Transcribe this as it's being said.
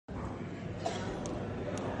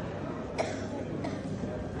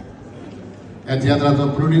ह्या तियात्राचो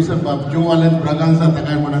प्रोड्युसर बाब जो वाल्यान ब्रागांसा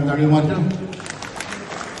ताका म्हणून ताळयो मारच्यो.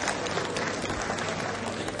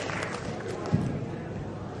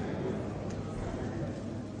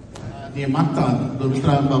 आनी मागता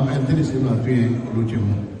दुसरा बाब एंथनी सिल्वा तुवें उलोवचें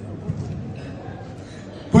म्हणून.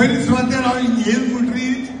 पयलीं सुवातेर हांव येल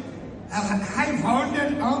म्हणटरीच I found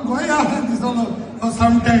that हांव गोंया दिसलो फॉर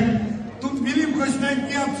सम टायम. तूं बिलीव कशें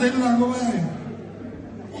की आप चयलो गो बाय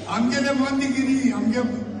आमगेले मंदिगिरी आमगे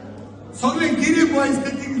सगळे गिरी बॉयज ते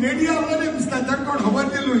थिंग रेडी आवले दिसता तांकां खबर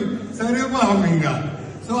दिलोय सर बा हांव हिंगा.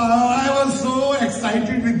 सो I was so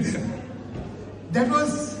excited with them. That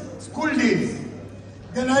was school days.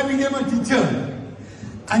 Then I became a teacher.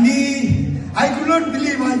 आणि I could not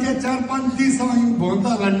believe माझे 4-5 दीस हांव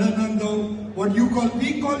भोंवता लंडनान जावं what you call,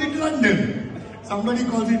 we call it London. Somebody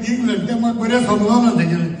calls it England. ते म्हाका बरें समजोना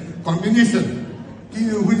तेगेलें कॉम्बिनेशन की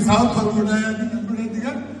हूंय Southall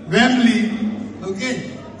म्हणटा Wembly. Okay.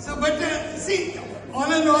 So but see,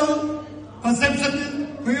 all in all perception is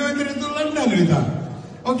खंय वयतरी तूं लंडन वयता.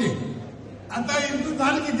 Okay. आतां हितून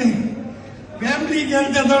जालें कितें Wembly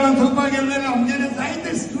गेले त्या तोंडान चोवपाक गेले जाल्यार आमगेले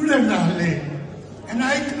जायते स्टुडंट आहले. And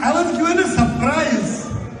I was given a surprise.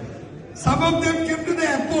 Some of them came to the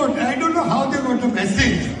airport. I don't know how they got a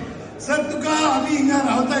message. Sir, tuka abhi inga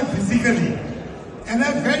rahta hai physically. And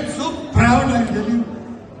I felt so proud, I tell you.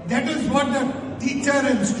 That is what the teacher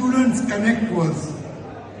and students connect was.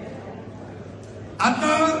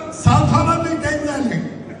 Ata Southall they time jale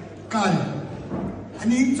kal.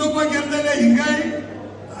 And in chopa gertale ingai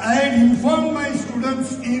I had informed my students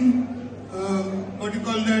in what you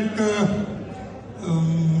call that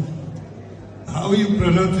how you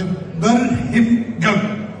pronounce it? Birmingham.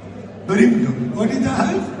 What is the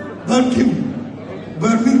house?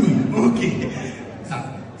 Birmingham. Okay.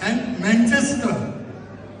 And Manchester.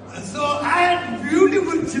 So I had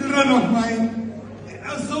beautiful children of mine.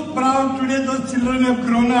 I was so proud today. Those children have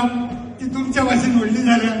grown up. ती तुमच्या भाषेन व्हडली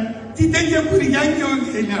जाल्या. ती तेंच्या भुरग्यांक घेवन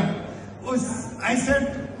येयल्या. I said,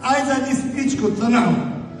 आज आनी स्पीच करचो ना.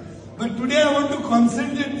 But today I want to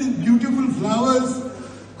concentrate these beautiful flowers.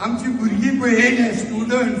 आमची भुरगीं पळय येयले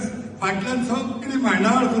स्टुडंट्स फाटल्यान सगळीं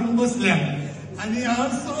मांडावळ करून बसल्या आनी I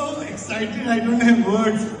am so excited. I don't have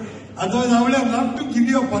words. Otherwise I would have loved to give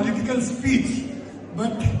you a political speech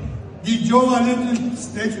but the जो वाल्यान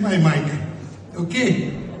स्टेच माय मायक. ओके.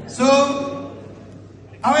 सो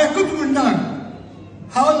हांव एकूच म्हणटा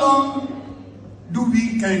हाव long do we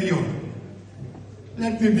carry on.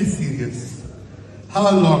 Let me be serious. How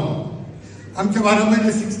long. आमच्या बाराबर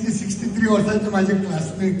 63 वर्सांचे माझे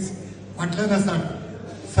classmates फाटल्यान आसात.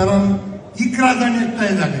 सरान 11 जाण एकठांय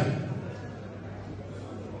जाल्या.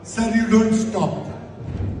 Sir you don't stop.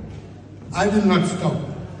 I will not stop.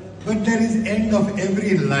 But there is end of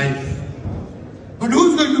every life. But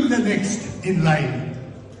who's going to be the next in line?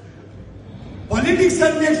 Politics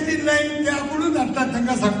are next in line. ते आपुणूच हाडटात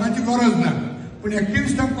तांकां सांगपाची गरज ना. पूण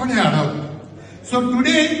एक्टिविस्टांक कोणे हाडप. So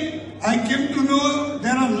today I came to know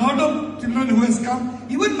there are a lot of children who has come.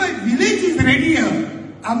 Even my village is ready here.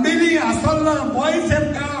 Ambeli, Asalla, boys have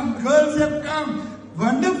come, girls have come.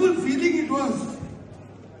 Wonderful feeling it was.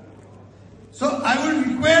 So I would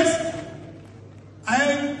request, I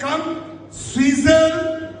have come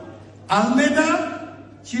Swindon, Almeida.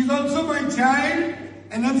 She is also my child,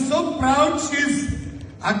 and I'm so proud. She is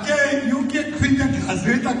UK Queen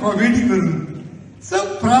Gazeta comedy girl. So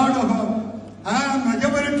proud of her. माझ्या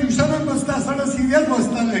बरोबर ट्युशनाक बसता आसतना serious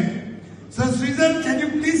बसताले. So Swindon, can you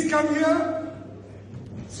please come here?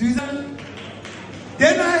 Swindon.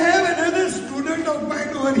 Then I have another student of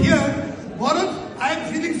mine over here. Bharat, I am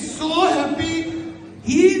feeling so happy.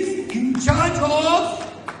 He is in charge of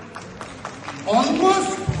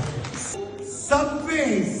almost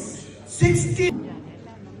subways, 60.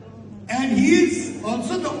 And he is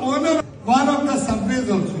also the owner of one of the subways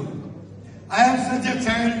also. I have such a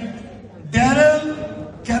child. Daryl,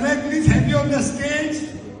 can I please have you on the stage?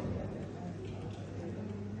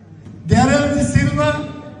 Daryl De Silva.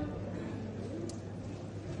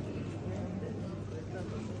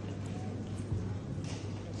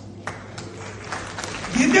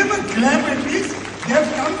 Give them a clap at least. They have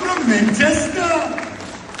come from Manchester.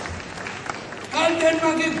 काल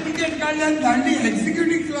त्यांनी ticket काढल्यान धाडली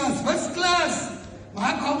executive class, first class.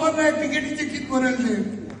 म्हाका खबर ना तिकेटीचे कित बरयले.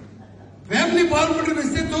 Family parliament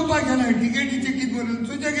बेस्ते चोवपाक गेले टिकेटीचे कित बरयले.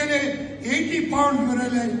 तुजे गेले 80 पाउंड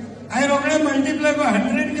बरयले. हांवें रोखडे मल्टिप्लाय बाय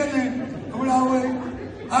 100 केले. म्हणून आवय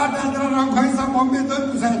 8,000 हांव खंयसा बॉम्बे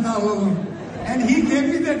 2 दिसा येता आसलो. And he gave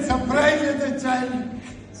me that surprise as a child.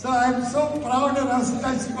 So I'm so proud and I was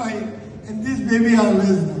touched by it. And this baby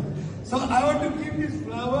always knows. So I want to give these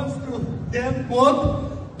flowers to them both.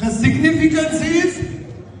 The significance is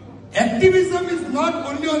Activism is not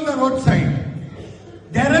only on the roadside.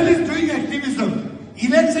 Daryl is doing activism.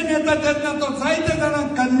 Election yeta तेन्ना तो जायते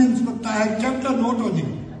जाणांक convince करता. I kept a note on it.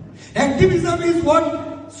 Activism is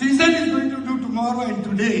what Susan is going to do tomorrow and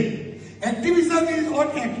today. Activism is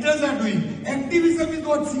what actors are doing. Activism is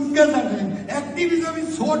what singers are doing. Activism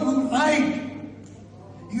is so right.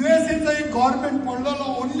 USA चा एक government पडलेलो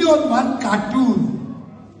only on one cartoon.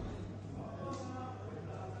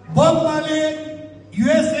 Bob Marley,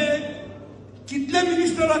 USA, कितले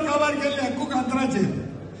minister cover केले एकूच अंतराचेर.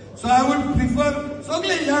 So I would prefer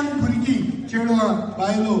सगळे young भुरगी चेडवा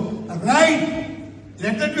बायलो right.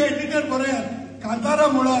 Letter to editor करात, कांतारा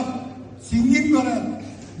म्हणात, singing Karat.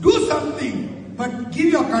 Do something, but give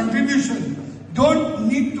your contribution. Don't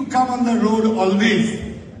need to come on the road always.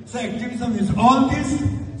 So activism is all this.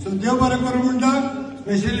 So देव बरें करूं म्हणटा,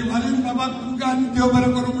 especially Valin Baba तुमकां आनी देव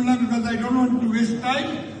बरें करूं म्हणटा because I don't want to waste time.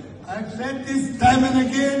 I have said this time and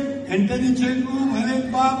again. Anthony Chengu,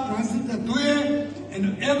 Valin Baba, Francis Atuye,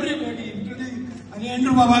 and everybody, including and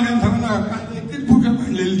Andrew Baba can सांगना एकटीच बुके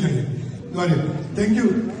पडलेली ताणे. Got it. Thank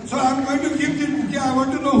you. So I'm going to give this bouquet. I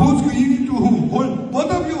want to know who's giving it to whom. Hold. Both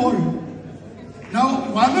of you hold. Now,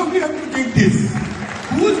 one of you have to take this.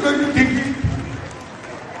 Who's going to take it?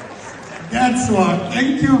 That's what.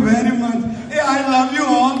 Thank you very much. Hey, I love you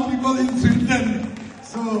all people in Swindon.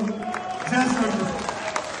 So, just for this.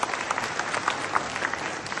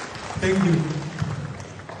 Thank you.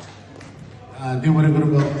 देव बरें करूं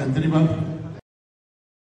बाब, अंतरी बाब.